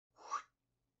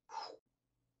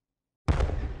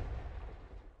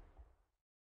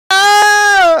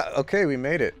okay, we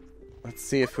made it. Let's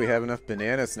see if we have enough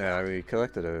bananas now. We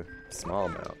collected a small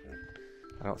amount.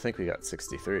 I don't think we got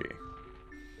 63.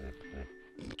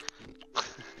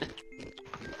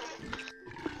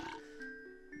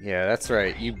 Yeah, that's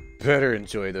right. You better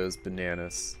enjoy those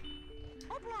bananas.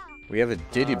 We have a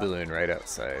Diddy balloon right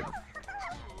outside.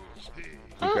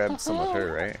 You grabbed some of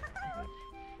her, right?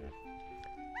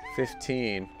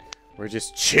 15. We're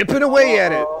just chipping away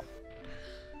at it.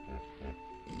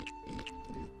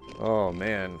 Oh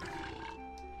man.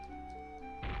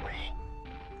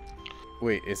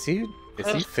 Wait, is he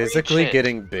physically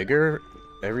getting bigger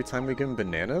every time we give him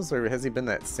bananas, or has he been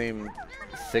that same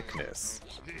thickness?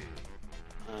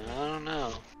 I don't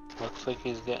know. Looks like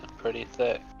he's getting pretty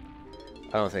thick.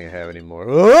 I don't think I have any more.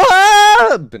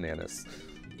 Ah! Bananas.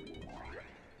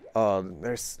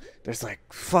 There's like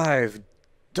 5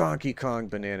 Donkey Kong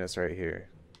bananas right here.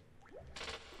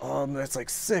 That's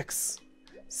like 6,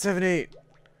 7, 8.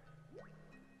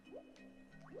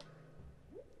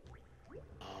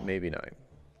 Maybe 9.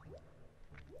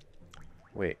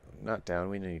 Wait, not down.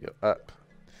 We need to go up.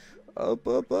 Up,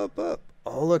 up, up, up.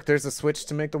 Oh, look, there's a switch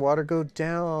to make the water go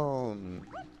down.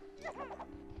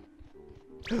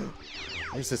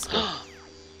 Where's this go?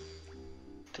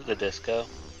 To the disco.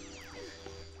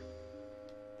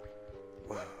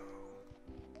 Whoa.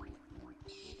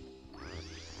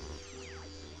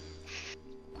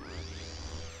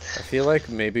 I feel like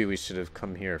maybe we should have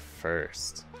come here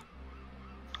first.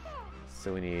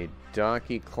 So we need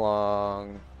Donkey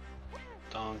Kong.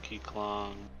 Donkey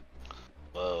Kong.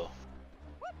 Whoa.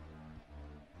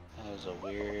 That was a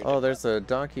weird... Oh, there's a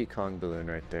Donkey Kong balloon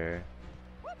right there.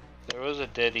 There was a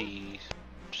Diddy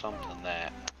something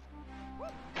that.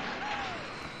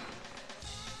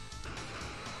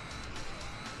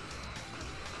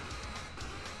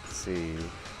 Let's see.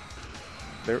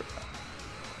 They're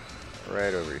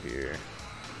right over here.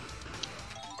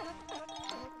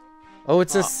 Oh,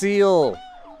 it's a seal!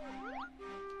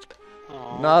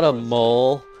 Oh, Not a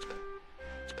mole.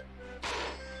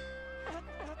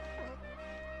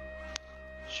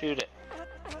 Shoot it.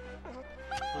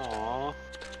 Aww.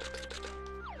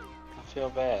 I feel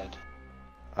bad.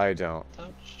 I don't.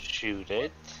 Don't shoot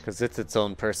it. Because it's its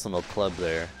own personal club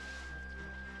there.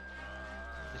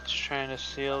 It's trying to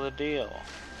seal the deal.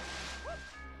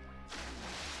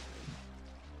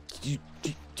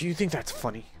 Do you think that's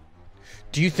funny?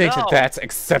 Do you think that No. that's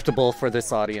acceptable for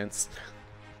this audience?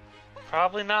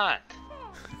 Probably not.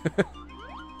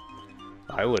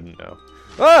 I wouldn't know.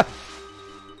 Ah!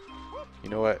 You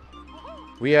know what?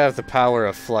 We have the power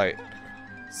of flight.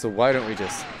 So why don't we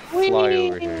just fly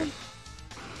over here?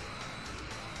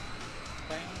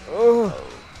 Oh!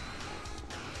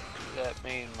 Does that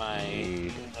mean my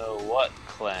you know what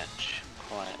clench?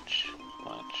 Clench.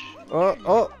 Oh,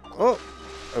 oh, oh!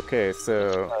 Okay,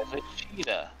 so It's a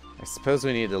cheetah. I suppose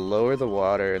we need to lower the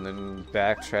water and then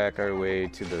backtrack our way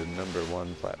to the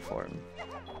 #1 platform.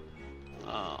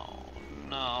 Oh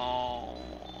no.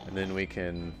 And then we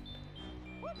can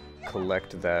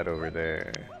collect that over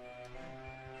there.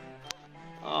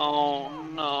 Oh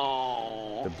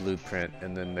no. The blueprint,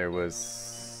 and then there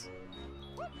was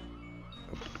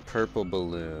a purple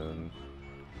balloon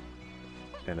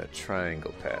and a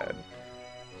triangle pad.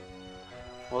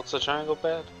 What's the triangle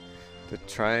pad? The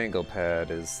triangle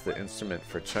pad is the instrument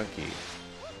for Chunky.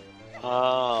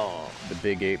 Oh, The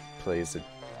big ape plays a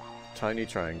tiny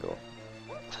triangle.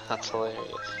 that's hilarious.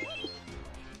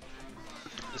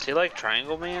 Is he like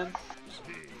Triangle Man?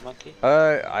 Monkey?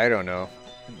 I don't know.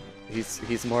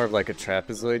 He's more of like a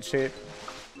trapezoid shape.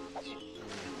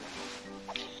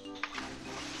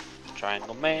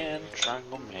 Triangle Man,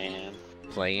 Triangle Man.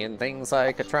 Playing things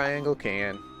like a triangle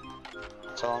can.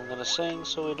 That's all I'm gonna sing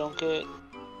so we don't get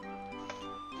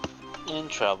in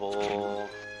trouble.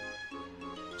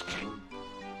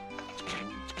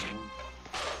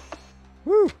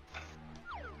 Woo!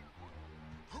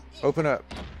 Open up.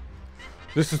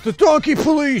 This is the Donkey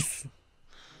Police!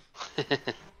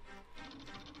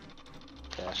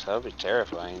 Gosh, that would be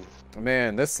terrifying.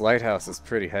 Man, this lighthouse is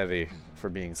pretty heavy for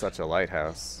being such a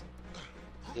lighthouse.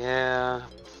 Yeah.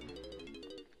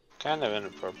 Kind of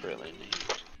inappropriately named.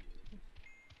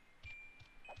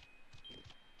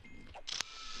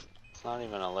 It's not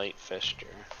even a light fixture.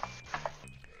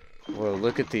 Whoa,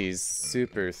 look at these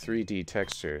super 3D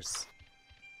textures.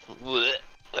 Blech.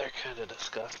 They're kind of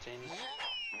disgusting.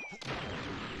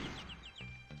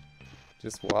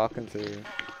 Just walking through.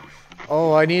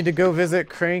 Oh, I need to go visit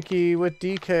Cranky with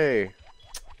DK.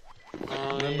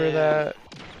 Oh, Remember yeah. that?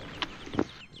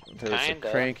 There was Kinda.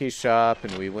 a Cranky shop,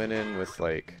 and we went in with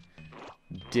like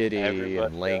Diddy Everybody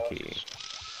and Lanky. else.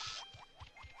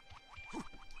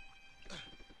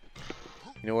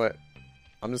 You know what?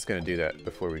 I'm just gonna do that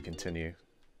before we continue.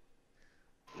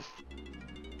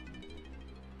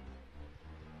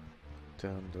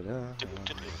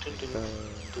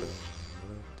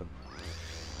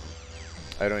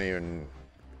 I don't even...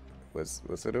 Was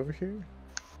it over here?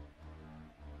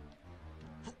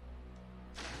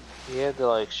 You had to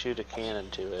like shoot a cannon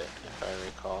to it, if I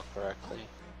recall correctly.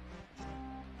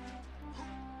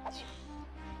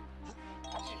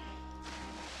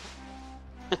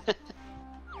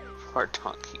 Poor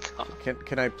Donkey Kong.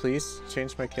 Can I please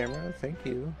change my camera? Thank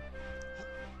you.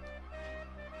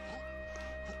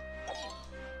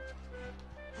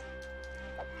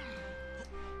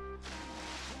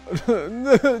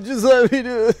 No, just let me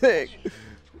do the thing.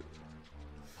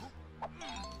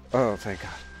 Oh, thank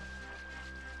God.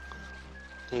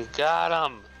 You got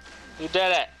him! You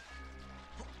did it!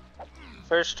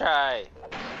 First try!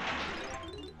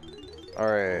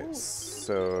 Alright,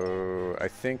 so I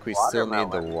think we still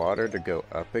need the water to go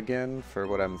up again for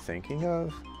what I'm thinking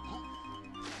of.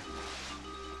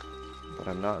 But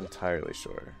I'm not entirely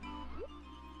sure.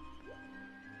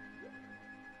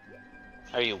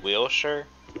 Are you wheel sure?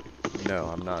 No,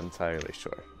 I'm not entirely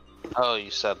sure. Oh,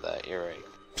 you said that, you're right.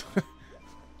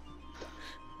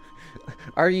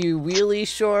 Are you really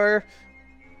sure?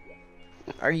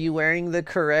 Are you wearing the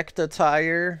correct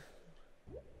attire?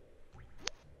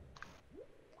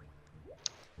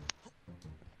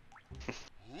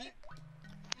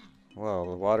 Well,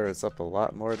 the water is up a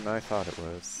lot more than I thought it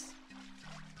was.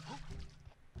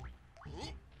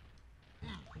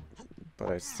 But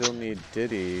I still need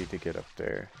Diddy to get up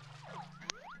there.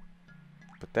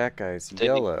 But that guy's Diddy.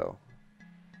 yellow.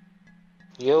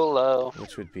 YOLO.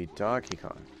 Which would be Donkey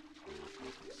Kong.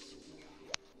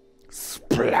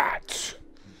 Splat!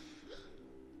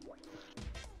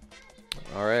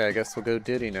 Alright, I guess we'll go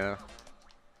Diddy now.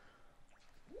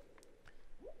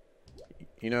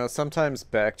 You know, sometimes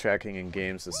backtracking in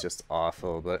games is just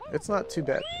awful, but it's not too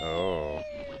bad. Oh.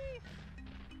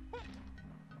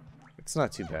 It's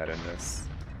not too bad in this.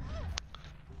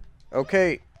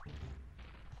 Okay.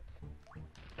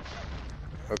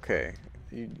 Okay.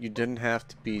 You didn't have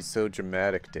to be so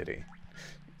dramatic, Diddy.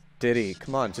 Diddy,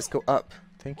 come on, just go up.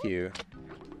 Thank you.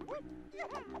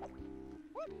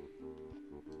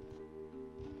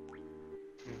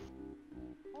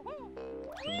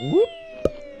 Whoop!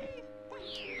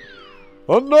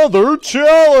 Another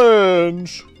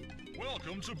challenge!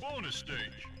 Welcome to bonus stage.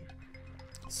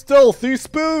 Stealthy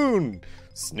spoon!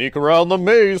 Sneak around the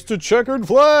maze to checkered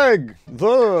flag!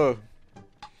 The...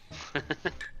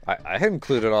 I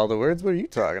included all the words. What are you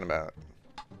talking about?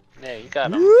 Yeah, you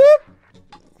got him. Whoop!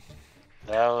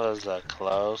 That was a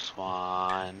close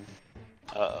one.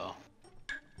 Uh-oh.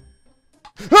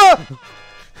 Ah!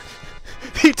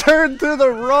 He turned to the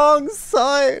wrong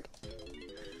side!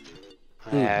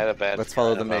 I had a bad Let's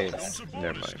follow the feeling maze. about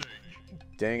Never mind.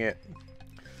 Dang it.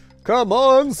 Come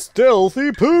on,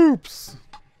 stealthy poops!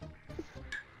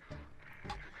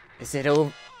 Is it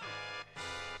over?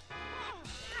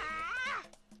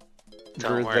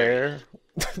 Don't We're worry. there.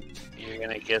 You're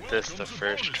gonna get this the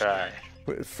first try.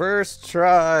 First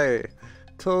try!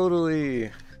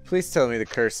 Totally. Please tell me the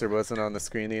cursor wasn't on the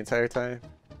screen the entire time.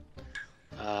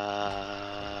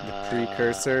 The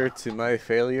precursor to my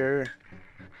failure.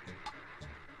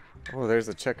 Oh, there's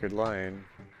a checkered line.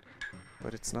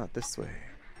 But it's not this way.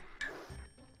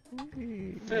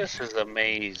 This is a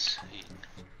maze.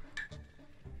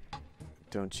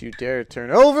 Don't you dare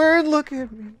turn over and look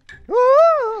at me.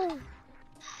 Ah!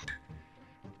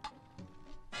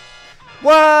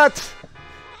 What?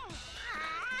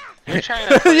 You're trying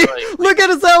to play like... Look at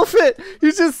his outfit!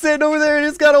 He's just sitting over there and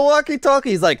he's got a walkie-talkie.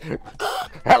 He's like,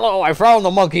 hello, I found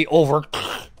the monkey, over.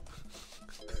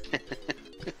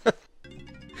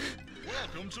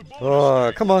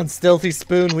 Oh, come on, stealthy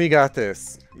spoon, we got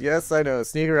this. Yes, I know.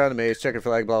 Sneak around the maze, check a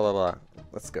flag, blah, blah, blah.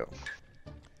 Let's go.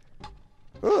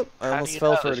 Oh, I almost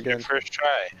fell for it again. Your first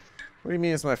try. What do you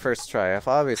mean it's my first try? I've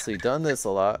obviously done this a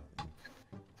lot.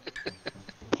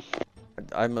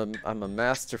 I'm a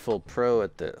masterful pro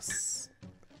at this.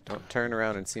 Don't turn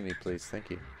around and see me, please. Thank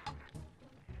you.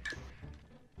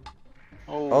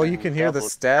 Oh, you can hear the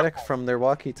static from their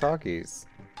walkie-talkies.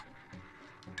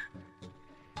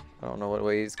 I don't know what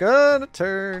way he's gonna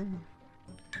turn.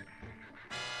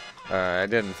 I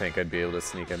didn't think I'd be able to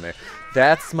sneak in there.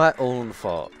 That's my own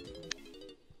fault.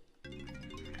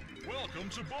 Welcome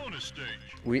to bonus stage.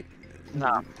 We're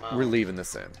leaving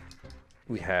this in.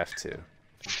 We have to.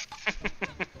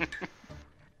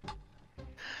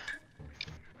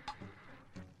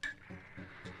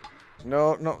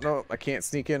 No, no, no. I can't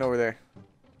sneak in over there.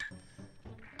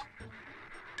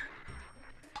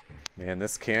 Man,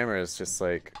 this camera is just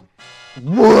like...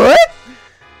 What?!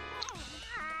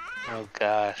 Oh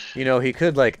gosh. You know, he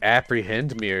could like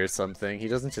apprehend me or something. He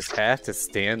doesn't just have to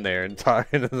stand there and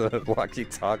talk into the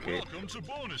walkie-talkie. Welcome to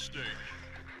bonus stage.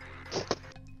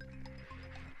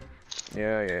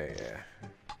 Yeah.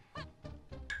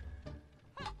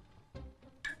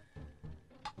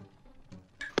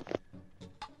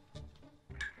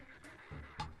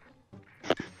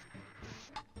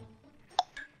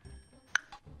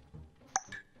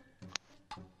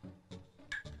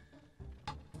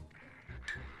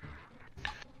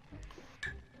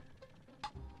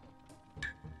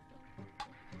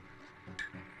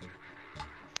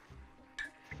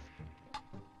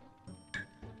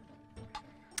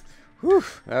 Whew,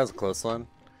 that was a close one.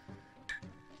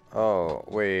 Oh,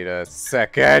 wait a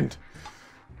second.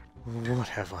 What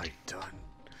have I done?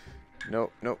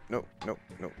 Nope.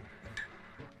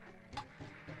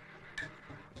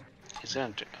 He's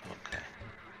gonna do.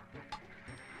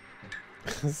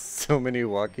 Okay. So many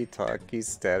walkie-talkie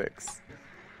statics.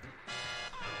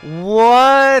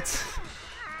 What?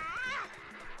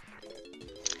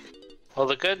 Well,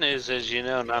 the good news is you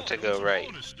know not to go right.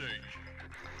 Bonus stage.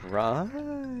 Right.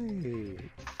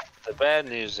 The bad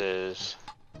news is...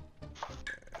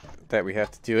 that we have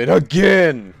to do it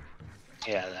again!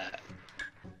 Yeah, that.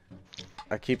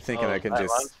 I keep thinking I can that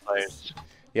just... lens flare's-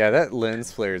 Yeah, that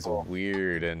lens flare is Cool.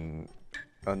 weird and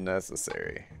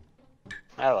unnecessary.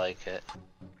 I like it.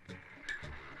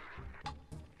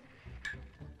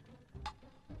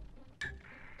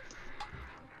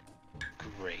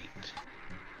 Great.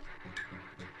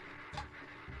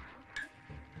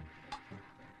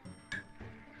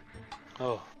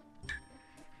 Oh,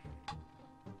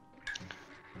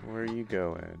 Where are you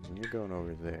going? You're going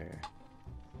over there.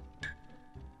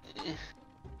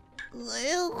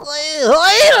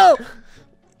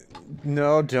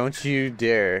 No, don't you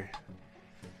dare.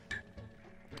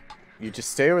 You just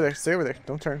stay over there. Stay over there.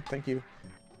 Don't turn. Thank you.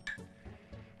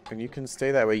 And you can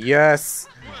stay that way. Yes!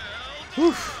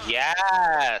 Whew.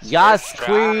 yes! Yes, first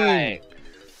queen! try.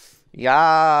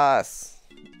 Yes!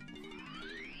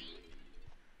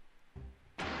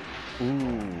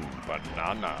 Ooh,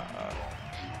 banana.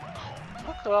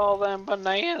 Look at all them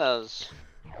bananas.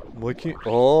 What can...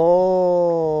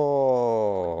 Oh!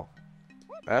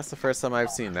 That's the first time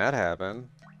I've seen that happen.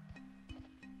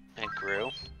 It grew.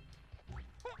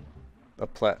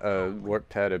 A warp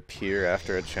pad appear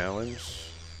after a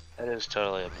challenge. That is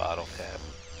totally a bottle cap.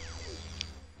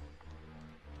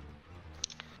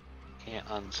 Can't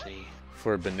unsee.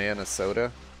 For banana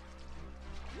soda.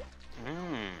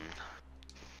 Mmm.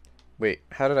 Wait,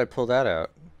 how did I pull that out?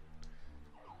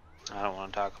 I don't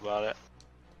want to talk about it.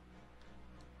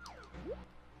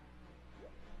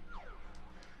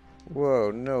 Whoa,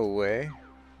 no way.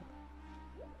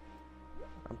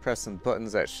 I'm pressing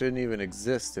buttons that shouldn't even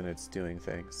exist and it's doing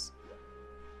things.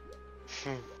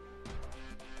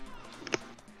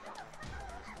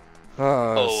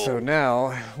 So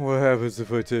now, what happens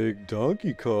if I take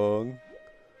Donkey Kong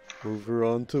over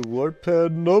onto warp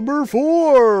pad number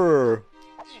 4?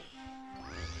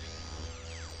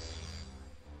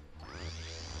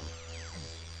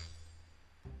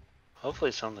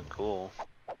 Hopefully something cool.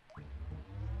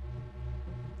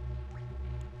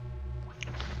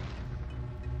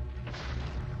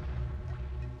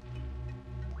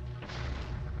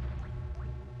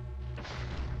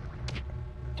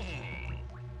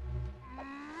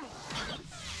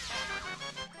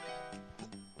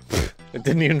 It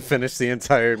didn't even finish the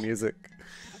entire music.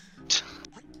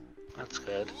 That's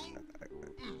good.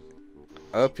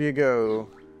 Up you go,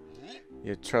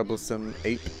 you troublesome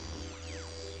ape.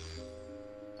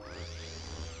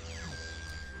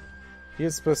 He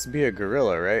is supposed to be a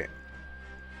gorilla, right?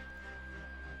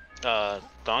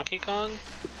 Donkey Kong?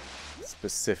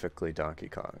 Specifically Donkey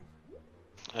Kong.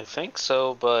 I think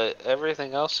so, but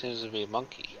everything else seems to be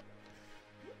monkey.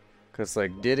 Because,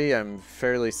 like, Diddy, I'm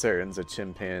fairly certain is a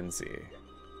chimpanzee.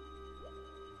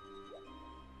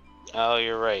 Oh,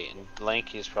 you're right. And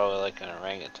Lanky's probably like an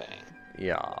orangutan.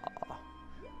 Yeah.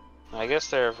 I guess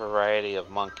they're a variety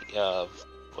of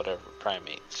whatever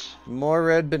primates. More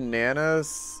red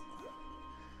bananas?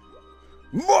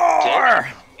 More!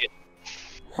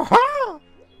 Ha-ha!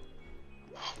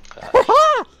 God.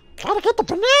 Ha-ha! Gotta get the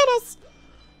bananas!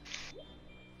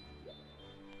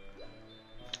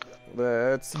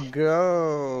 Let's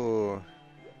go.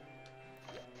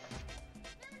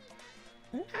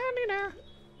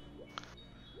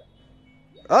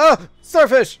 Ah!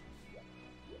 Starfish!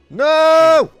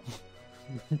 No!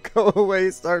 Go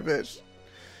away, starfish.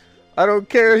 I don't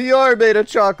care if you are made of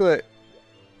chocolate.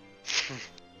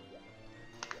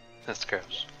 That's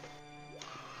gross.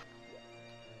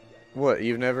 What,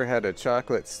 you've never had a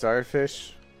chocolate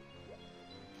starfish?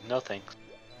 No thanks.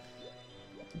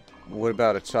 What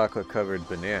about a chocolate-covered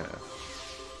banana?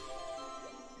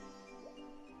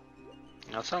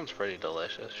 That sounds pretty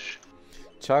delicious.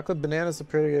 Chocolate banana's a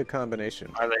pretty good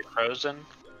combination. Are they frozen?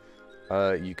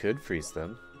 You could freeze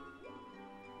them.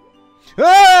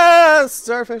 Ah!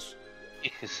 Starfish!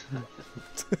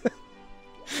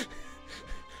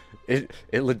 It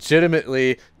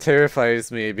legitimately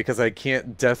terrifies me because I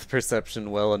can't depth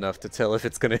perception well enough to tell if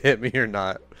it's gonna hit me or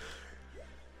not.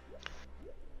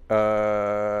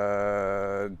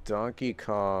 Donkey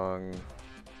Kong.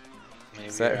 Maybe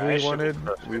Is that who we wanted?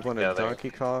 We wanted together. Donkey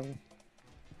Kong.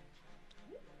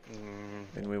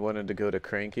 And we wanted to go to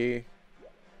Cranky.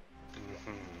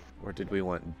 Or did we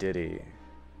want Diddy?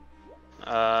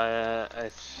 I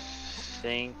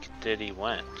think Diddy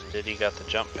went. Diddy got the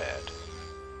jump pad.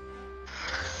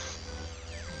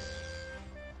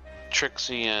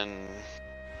 Trixie and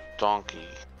Donkey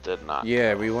did not.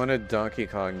 Yeah, we wanted Donkey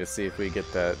Kong to see if we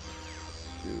get that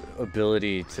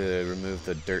ability to remove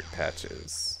the dirt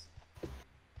patches.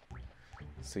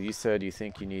 So you said you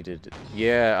think you needed...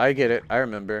 Yeah, I get it. I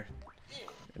remember.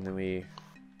 And then we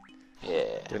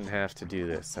didn't have to do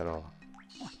this at all.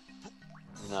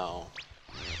 No.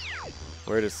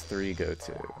 Where does 3 go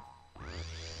to?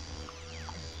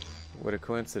 What a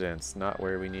coincidence. Not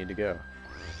where we need to go.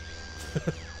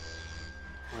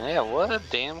 Yeah, what a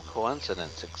damn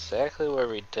coincidence. Exactly where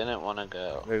we didn't want to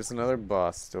go. There's another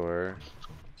boss door.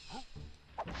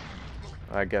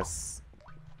 I guess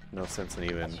no sense in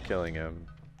even killing him.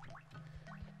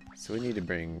 So we need to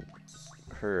bring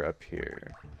her up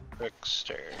here.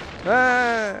 Trickster.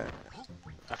 Ah!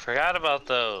 I forgot about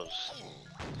those.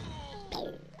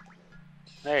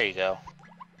 There you go.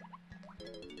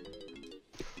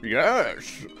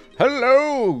 Yes.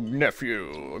 Hello,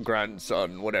 nephew,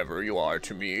 grandson, whatever you are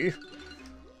to me.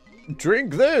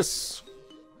 Drink this.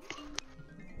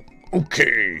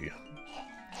 Okay.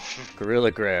 Gorilla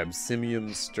Grab,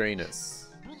 Simium Stranus.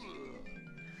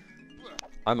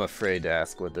 I'm afraid to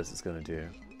ask what this is gonna do.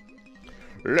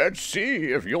 Let's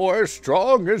see if you're as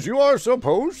strong as you are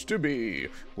supposed to be.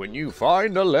 When you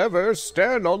find a lever,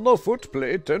 stand on the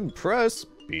footplate and press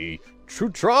B to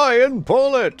try and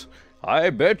pull it. I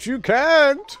bet you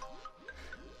can't.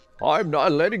 I'm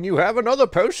not letting you have another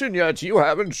potion yet. You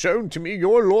haven't shown to me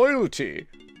your loyalty.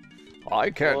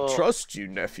 I can't trust you,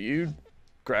 nephew,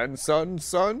 grandson,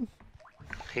 son.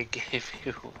 He gave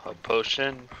you a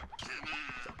potion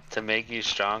to make you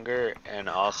stronger and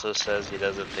also says he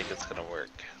doesn't think it's gonna work.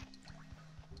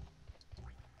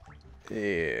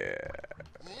 Yeah.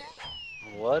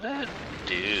 What a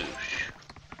douche.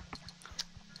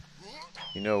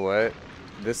 You know what?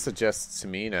 This suggests to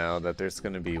me now that there's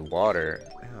going to be water.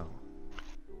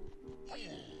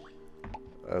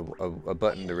 Ow. A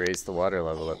button to raise the water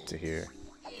level up to here.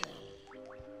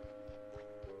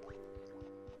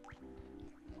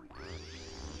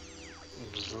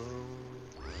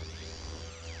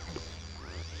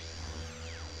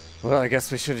 Well, I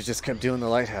guess we should have just kept doing the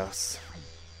lighthouse.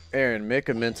 Aaron, make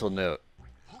a mental note.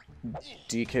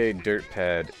 DK dirt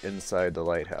pad inside the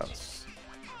lighthouse.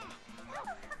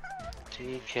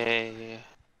 DK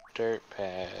dirt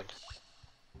pad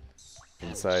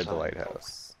Inside the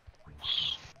lighthouse.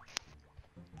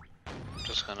 I'm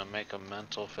just gonna make a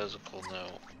mental physical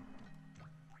note.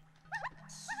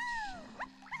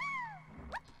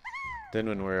 Then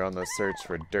when we're on the search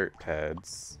for dirt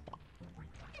pads...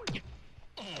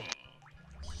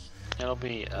 It'll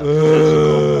be a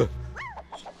physical.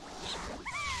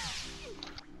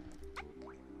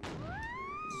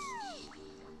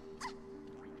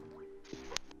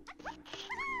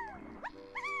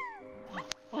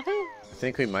 I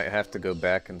think we might have to go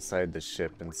back inside the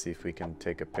ship and see if we can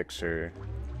take a picture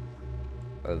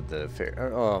of the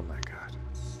fair. Oh my god.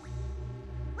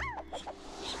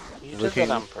 You did that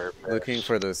on purpose. Looking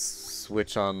for the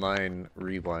switch online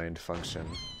rewind function.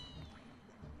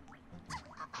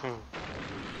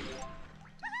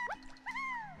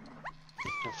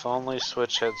 If only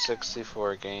Switch had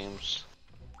 64 games.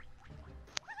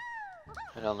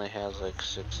 It only has like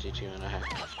 62 and a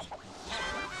half.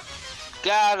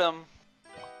 Got him!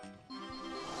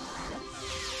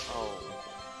 Oh.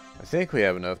 I think we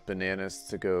have enough bananas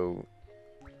to go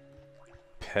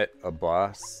pet a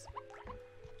boss.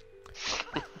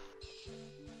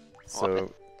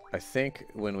 So I think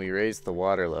when we raise the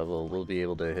water level, we'll be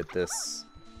able to hit this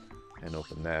and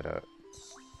open that up.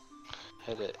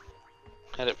 Hit it.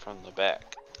 Hit it from the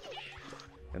back.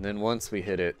 And then once we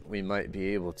hit it, we might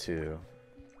be able to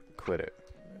quit it.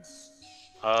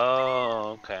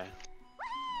 Oh, okay.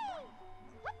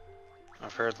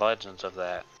 I've heard legends of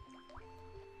that.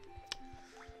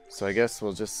 So I guess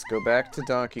we'll just go back to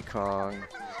Donkey Kong.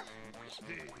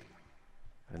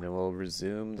 And then we'll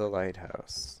resume the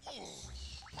lighthouse.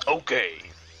 Okay.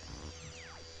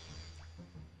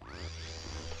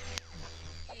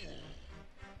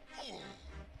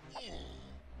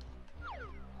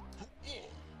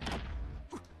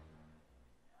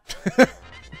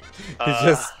 He's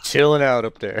just chilling out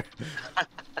up there.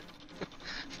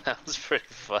 That was pretty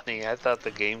funny. I thought the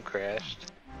game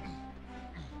crashed.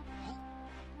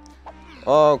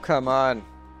 Oh, come on.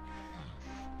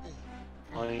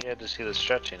 Well, you had to see the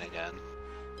stretching again.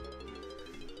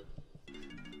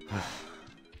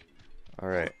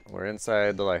 Alright, we're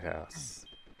inside the lighthouse.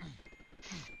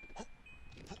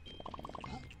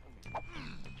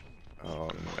 Oh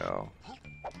no.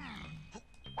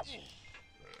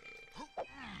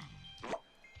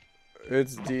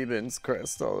 It's Demon's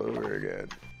Crest all over again.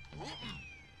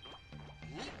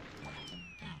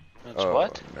 It's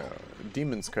what? No.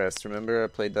 Demon's Crest, remember I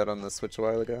played that on the Switch a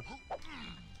while ago?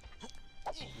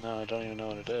 No, I don't even know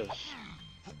what it is.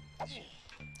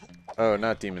 Oh,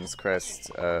 not Demon's Crest.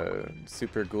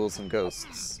 Super Ghouls and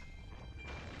Ghosts.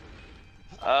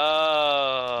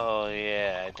 Oh,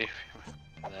 yeah, I do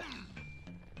remember that.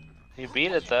 You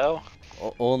beat it, though.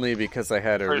 Only because I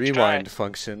had a First rewind try.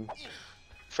 function.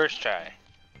 First try.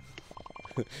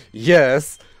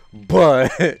 Yes,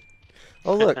 but...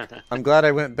 Oh look, I'm glad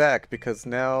I went back because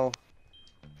now...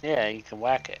 Yeah, you can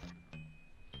whack it.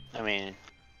 I mean,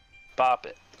 bop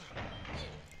it.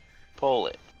 Pull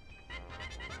it.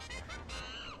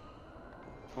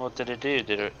 What did it do?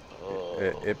 Did it... Oh.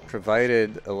 It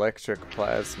provided electric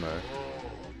plasma.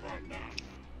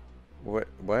 What?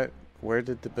 Where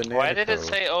did the banana Why did go? it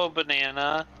say, oh,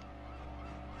 banana?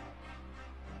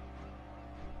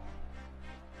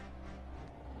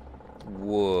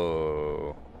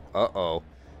 Whoa. Uh-oh.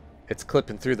 It's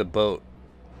clipping through the boat.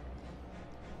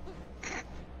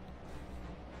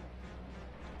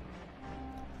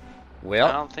 Well,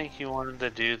 I don't think you wanted to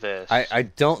do this. I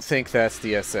don't think that's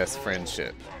the SS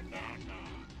Friendship.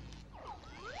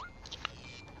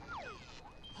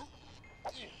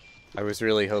 I was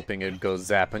really hoping it'd go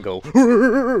zap and go.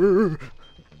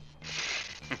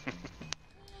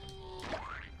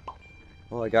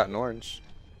 Well, I got an orange.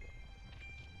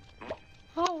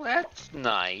 Oh, that's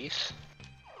nice.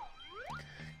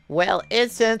 Well,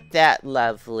 isn't that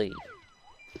lovely?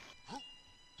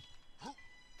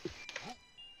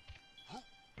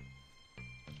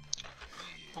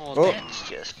 Oh, Oh. that's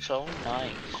just so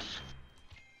nice.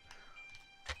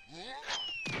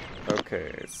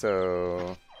 Okay,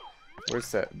 so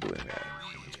where's that balloon at?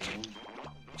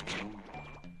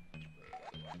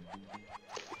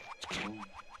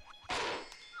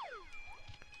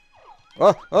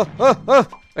 Oh!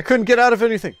 I couldn't get out of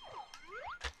anything.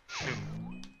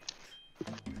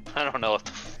 I don't know what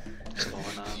the f***'s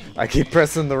going on. I keep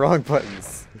pressing the wrong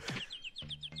buttons.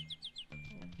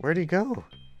 Where'd he go?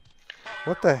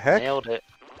 What the heck? Nailed it.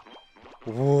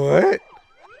 What?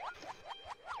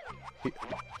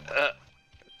 Uh,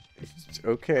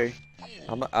 Okay.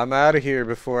 I'm out of here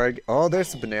before I... Oh,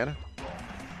 there's a banana.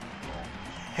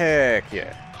 Heck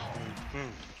yeah.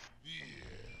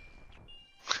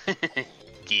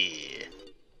 yeah.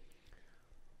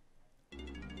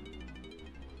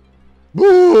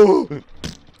 Woo!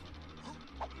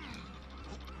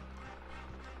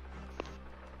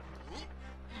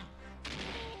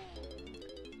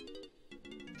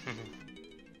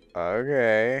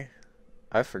 Okay.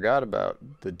 I forgot about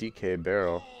the DK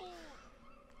barrel.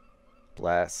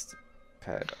 Blast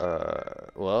pad.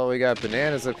 Well, we got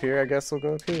bananas up here. I guess we'll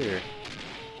go up here.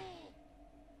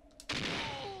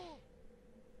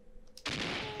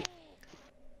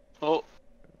 Oh.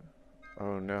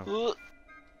 Oh no.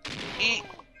 Eat.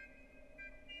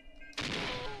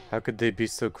 How could they be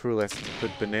so cruel as to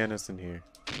put bananas in here?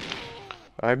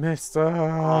 I messed up.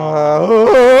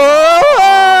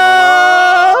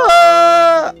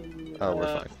 Oh,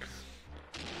 we're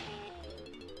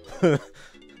fine.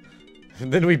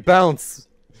 And then we bounce.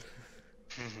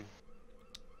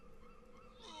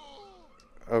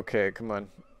 Okay, come on.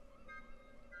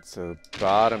 So,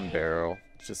 bottom barrel,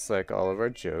 just like all of our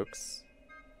jokes.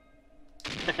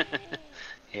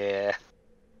 Yeah.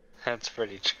 That's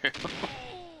pretty true.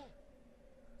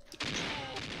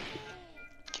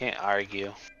 Can't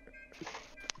argue.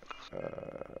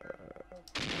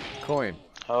 Coin.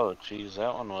 Oh, geez,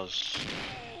 that one was...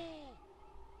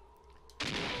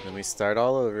 Then we start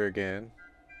all over again.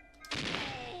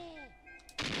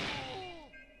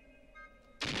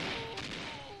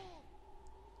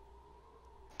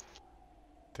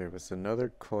 There was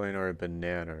another coin or a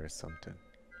banana or something.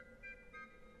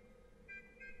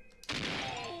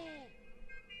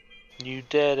 You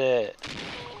did it.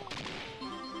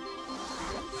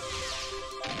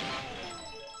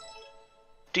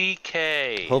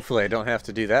 DK. Hopefully I don't have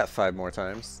to do that 5 more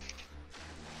times.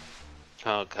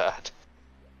 Oh god.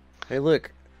 Hey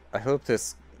look, I hope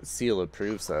this seal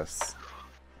approves us.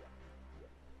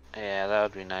 Yeah, that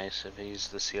would be nice if he's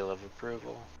the seal of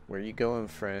approval. Where you going,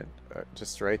 friend?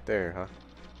 Just right there, huh?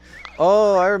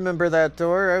 Oh, I remember that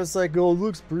door. I was like, oh, it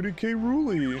looks pretty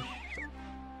K-Rooley.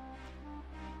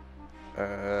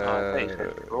 I think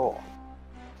it's cool.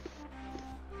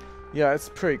 Yeah, it's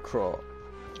pretty cool.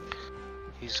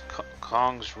 He's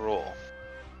Kong's rule.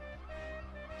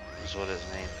 Is what his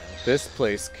name is. This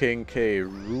place, King K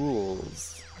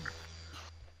rules.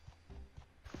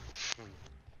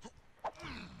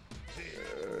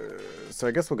 So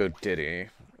I guess we'll go Diddy.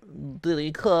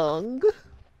 Diddy Kong.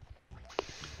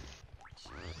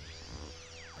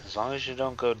 As long as you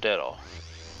don't go Diddle.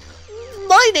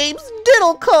 My name's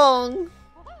Diddle Kong.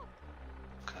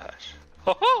 Gosh.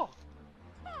 Ho ho!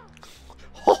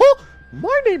 Ho ho!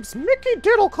 My name's Mickey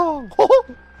Diddle Kong. Ho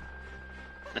ho!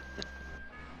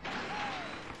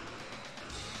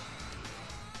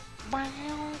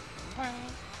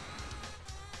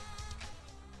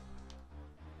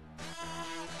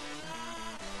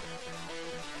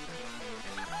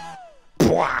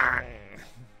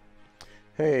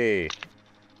 Hey.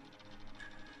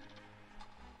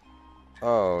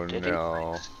 Oh Diddy no.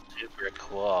 likes super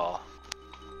cool.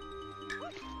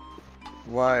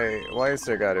 Why is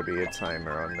there gotta be a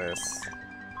timer on this?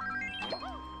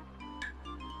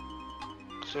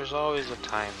 'Cause there's always a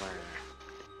timer.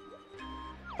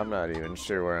 I'm not even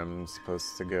sure where I'm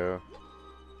supposed to go.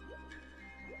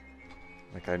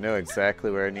 Like, I know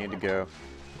exactly where I need to go.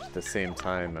 At the same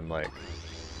time, I'm like,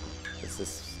 is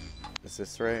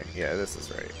this right? Yeah, this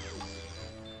is right.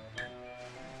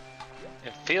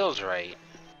 It feels right.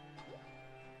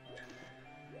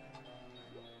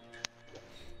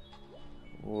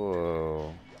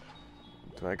 Whoa.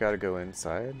 Do I gotta go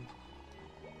inside?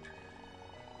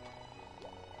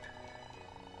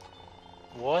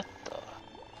 What the?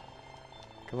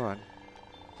 Come on.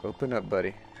 Open up,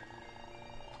 buddy.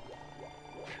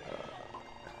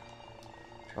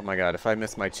 Oh my god, if I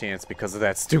miss my chance because of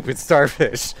that stupid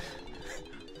starfish.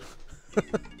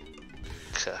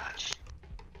 Gosh.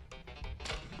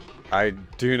 I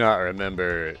do not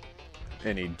remember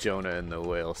any Jonah and the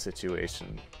whale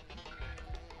situation.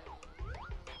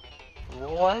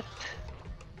 What?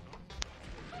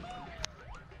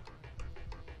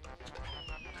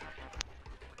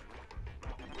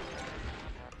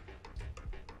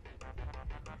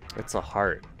 It's a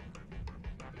heart.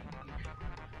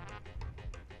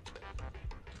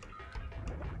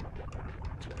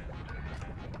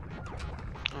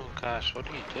 Oh gosh, what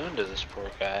are you doing to this poor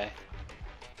guy?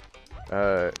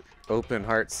 Open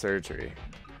heart surgery.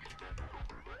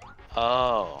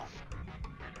 Oh.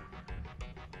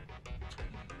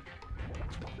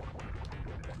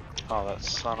 Oh, that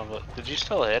son of a... Did you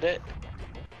still hit it?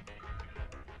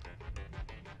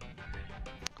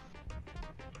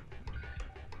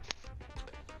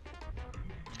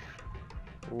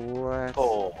 What?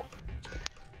 Oh.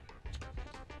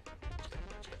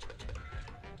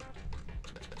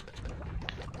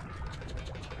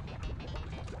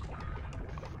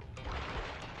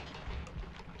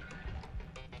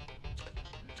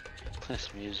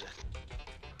 This music.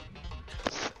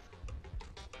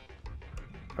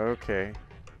 Okay.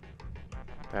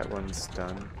 That one's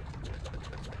done.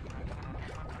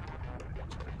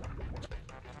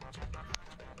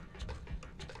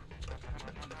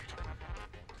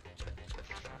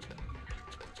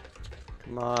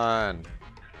 Come on.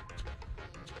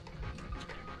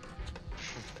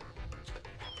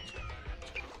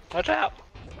 Watch out!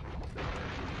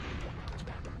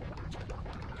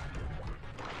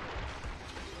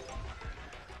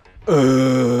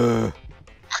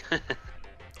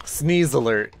 Sneeze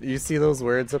alert. You see those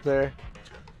words up there?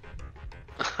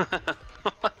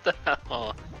 What the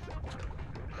hell?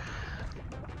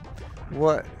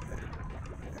 What?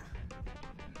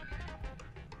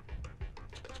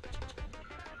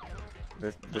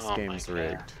 This Oh game's my God.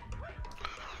 rigged.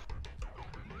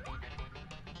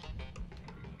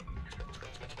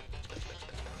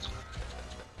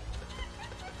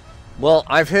 Well,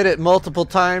 I've hit it multiple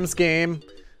times, game.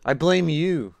 I blame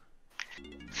you.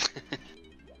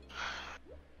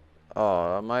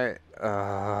 Oh, my...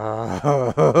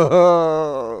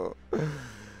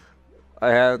 I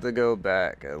have to go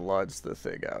back and launch the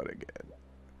thing out again.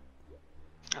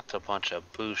 That's a bunch of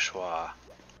bourgeois.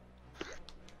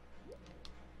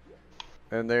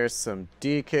 And there's some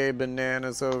DK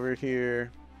bananas over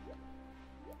here.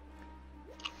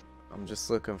 I'm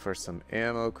just looking for some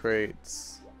ammo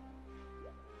crates.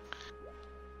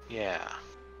 Yeah.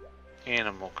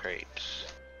 Animal crates.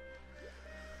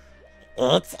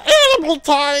 It's animal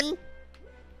time!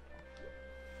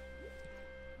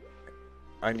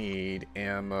 I need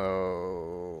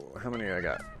ammo. How many I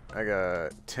got? I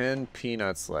got 10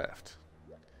 peanuts left.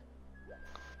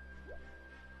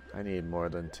 I need more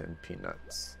than 10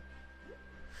 peanuts.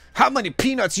 How many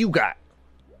peanuts you got?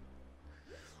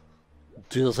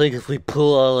 Do you think if we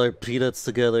pull all our peanuts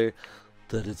together,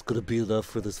 that it's gonna be enough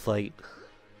for this fight?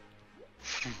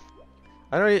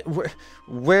 I don't e-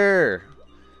 where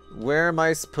am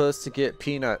I supposed to get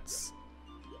peanuts?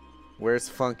 Where's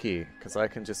Funky? Because I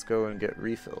can just go and get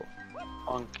refill.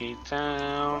 Funky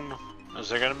Town. Is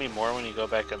there gonna be more when you go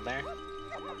back in there?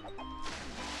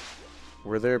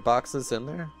 Were there boxes in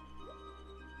there?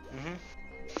 Mm-hmm.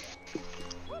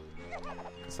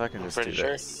 Because I can just do pretty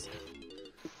sure. this.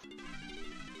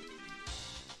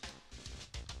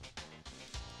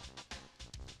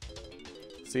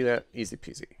 See that? Easy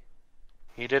peasy.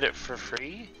 He did it for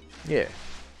free? Yeah.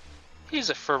 He's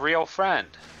a for real friend.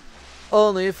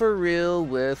 Only for real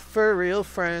with for real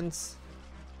friends.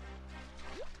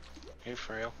 You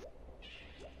for real?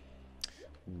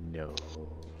 No.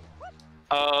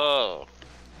 Oh.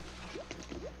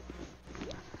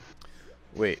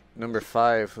 Wait, number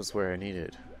 5 was where I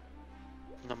needed.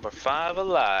 Number 5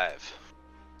 alive.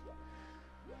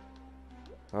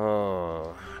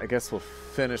 Oh, I guess we'll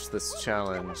finish this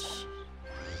challenge.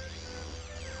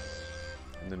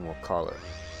 And then we'll call it.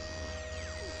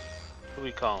 Who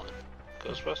we calling?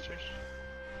 Ghostbusters?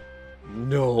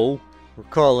 No. We're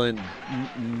calling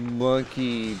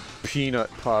monkey peanut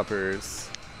poppers.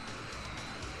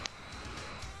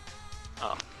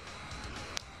 Oh.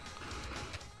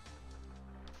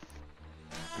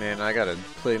 Man, I gotta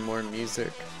play more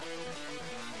music.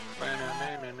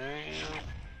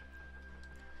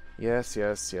 Yes,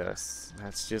 yes, yes.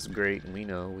 That's just great. We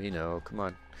know, we know. Come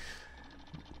on.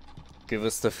 Give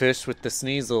us the fish with the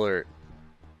sneeze alert.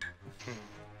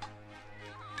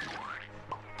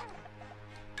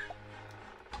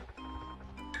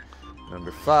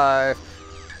 Number 5.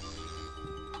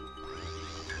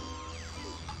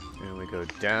 And we go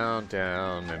down,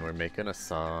 down, and we're making a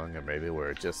song, or maybe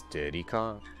we're just Diddy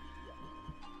Kong.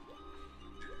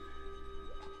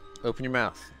 Open your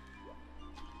mouth.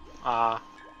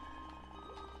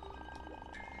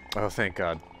 Oh, thank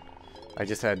God. I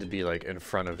just had to be like in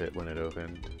front of it when it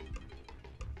opened.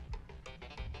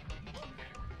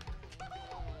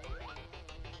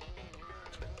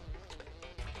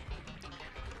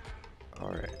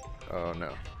 Alright. Oh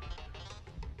no.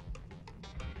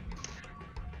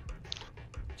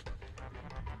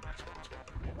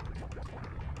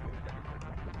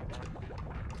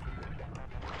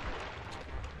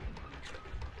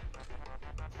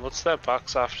 What's that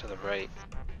box off to the right?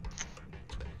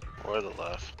 Or the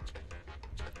left?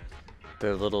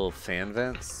 The little fan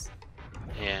vents?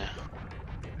 Yeah.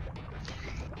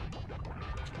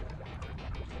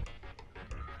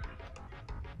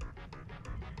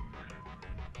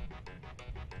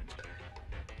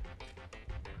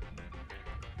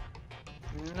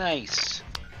 Nice.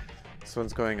 This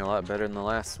one's going a lot better than the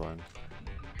last one.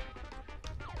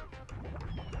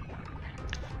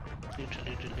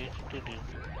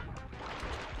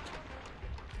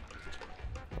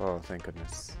 Oh, thank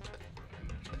goodness.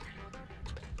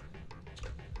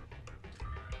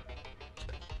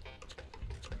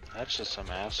 That's just some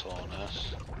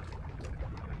assholeness.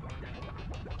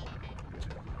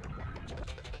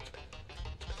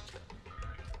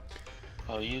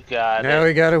 Oh, you got Now it.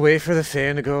 we gotta wait for the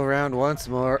fan to go around once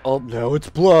more. Oh, now it's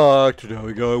blocked. Now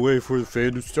we gotta wait for the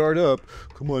fan to start up.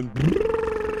 Come on.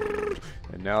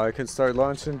 And now I can start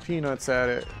launching peanuts at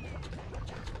it.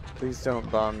 Please don't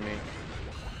bomb me.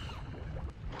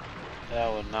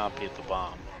 That would not be the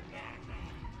bomb.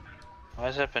 Why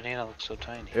does that banana look so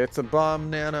tiny? It's a bomb,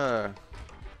 Nana.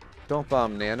 Don't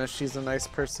bomb Nana. She's a nice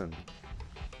person.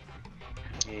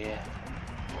 Yeah.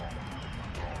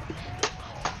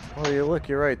 Oh, you look,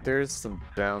 you're right. There's some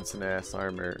bouncing ass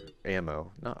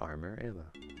ammo. Not armor, ammo.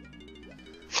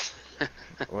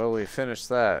 Well, we finished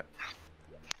that.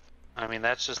 I mean,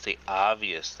 that's just the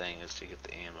obvious thing is to get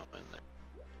the ammo in there.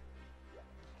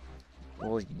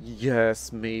 Well,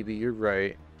 yes, maybe you're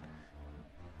right.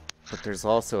 But there's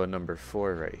also a number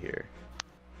 4 right here.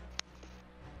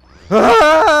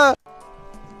 Ah!